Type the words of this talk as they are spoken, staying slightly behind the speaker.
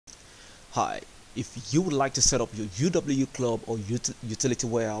Hi, if you would like to set up your uwclub or utility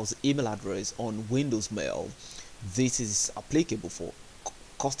warehouse email address on Windows Mail, this is applicable for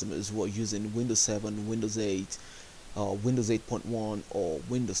customers who are using Windows 7, Windows 8, Windows 8.1 or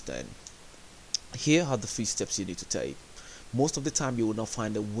Windows 10. Here are the few steps you need to take. Most of the time you will not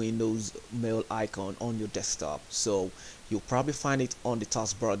find a Windows Mail icon on your desktop, so you'll probably find it on the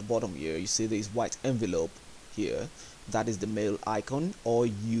taskbar at the bottom here. You see this white envelope here, that is the mail icon, or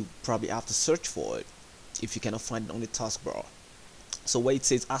you probably have to search for it if you cannot find it on the taskbar. So where it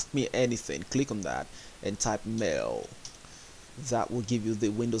says ask me anything, click on that and type mail. That will give you the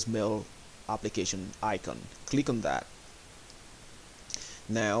Windows Mail application icon. Click on that.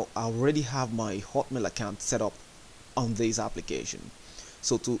 Now I already have my Hotmail account set up on this application,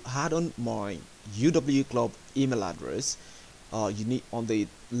 so to add on my uwclub email address, you need, on the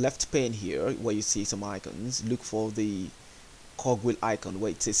left pane here where you see some icons, look for the cogwheel icon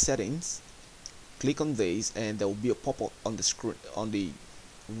where it says settings. Click on this and there will be a pop-up on the screen on the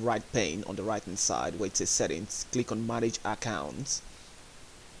right pane on the right hand side where it says settings. Click on manage accounts.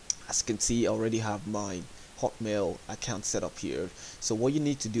 As you can see, I already have my Hotmail account set up here, so what you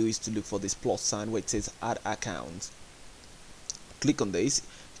need to do is to look for this plus sign where it says add account. Click on this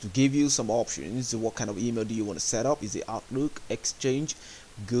to give you some options. What kind of email do you want to set up? Is it Outlook, Exchange,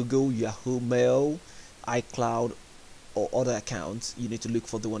 Google, Yahoo Mail, iCloud, or other accounts? You need to look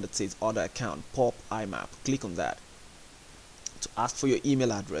for the one that says other account, pop IMAP. Click on that. To ask for your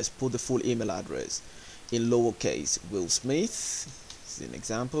email address, put the full email address in lowercase. Will Smith, this is an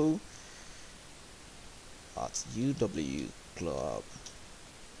example, at uwclub.net,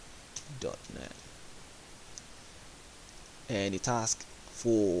 and it asks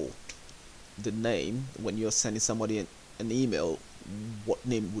for the name. When you're sending somebody an email, what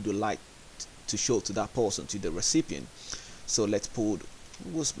name would you like to show to that person, to the recipient? So let's put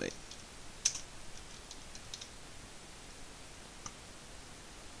Will Smith.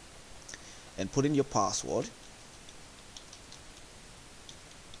 And put in your password,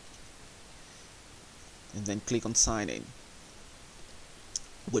 and then click on sign in.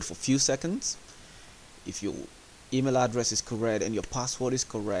 Wait for a few seconds. If your email address is correct and your password is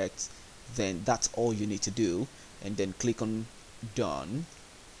correct, then that's all you need to do, and then click on done.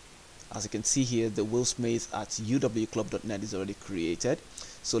 As you can see here, the Will Smith at uwclub.net is already created.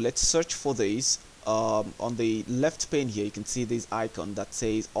 So let's search for this. On the left pane here, you can see this icon that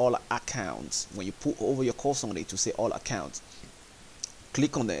says all accounts. When you put over your cursor on it to say all accounts,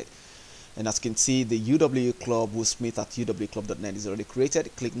 click on it, and as you can see, the uwclub Will Smith at uwclub.net is already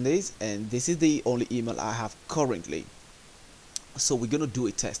created. Click on this, and this is the only email I have currently. So we're going to do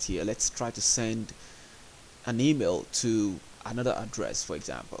a test here. Let's try to send an email to another address, for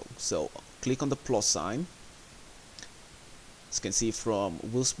example. So click on the plus sign. As you can see, from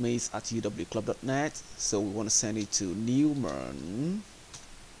Will Smith at uwclub.net. So we want to send it to Newman.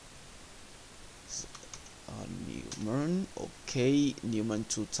 Newman, okay, Newman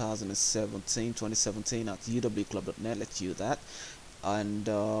 2017 at uwclub.net. Let's use that, and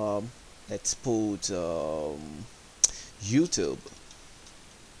let's put YouTube,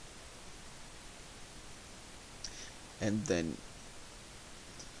 and then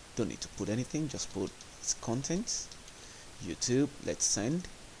don't need to put anything, just put its contents, YouTube. Let's send,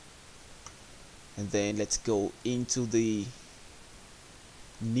 and then let's go into the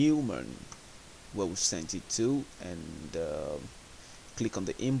Newman where we sent it to, and click on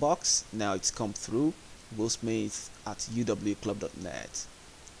the inbox. Now it's come through, Will Smith at uwclub.net.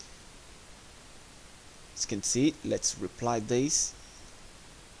 As you can see, let's reply this.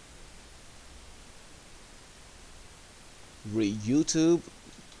 YouTube,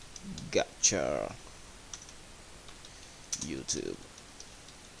 gotcha. YouTube,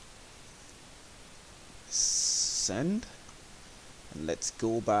 send, and let's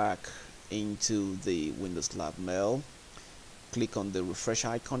go back into the Windows Lab Mail. Click on the refresh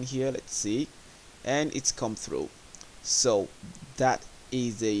icon here, let's see, and it's come through. So that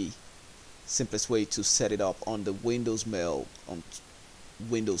is the simplest way to set it up on the Windows Mail on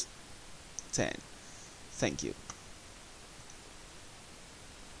Windows 10. Thank you.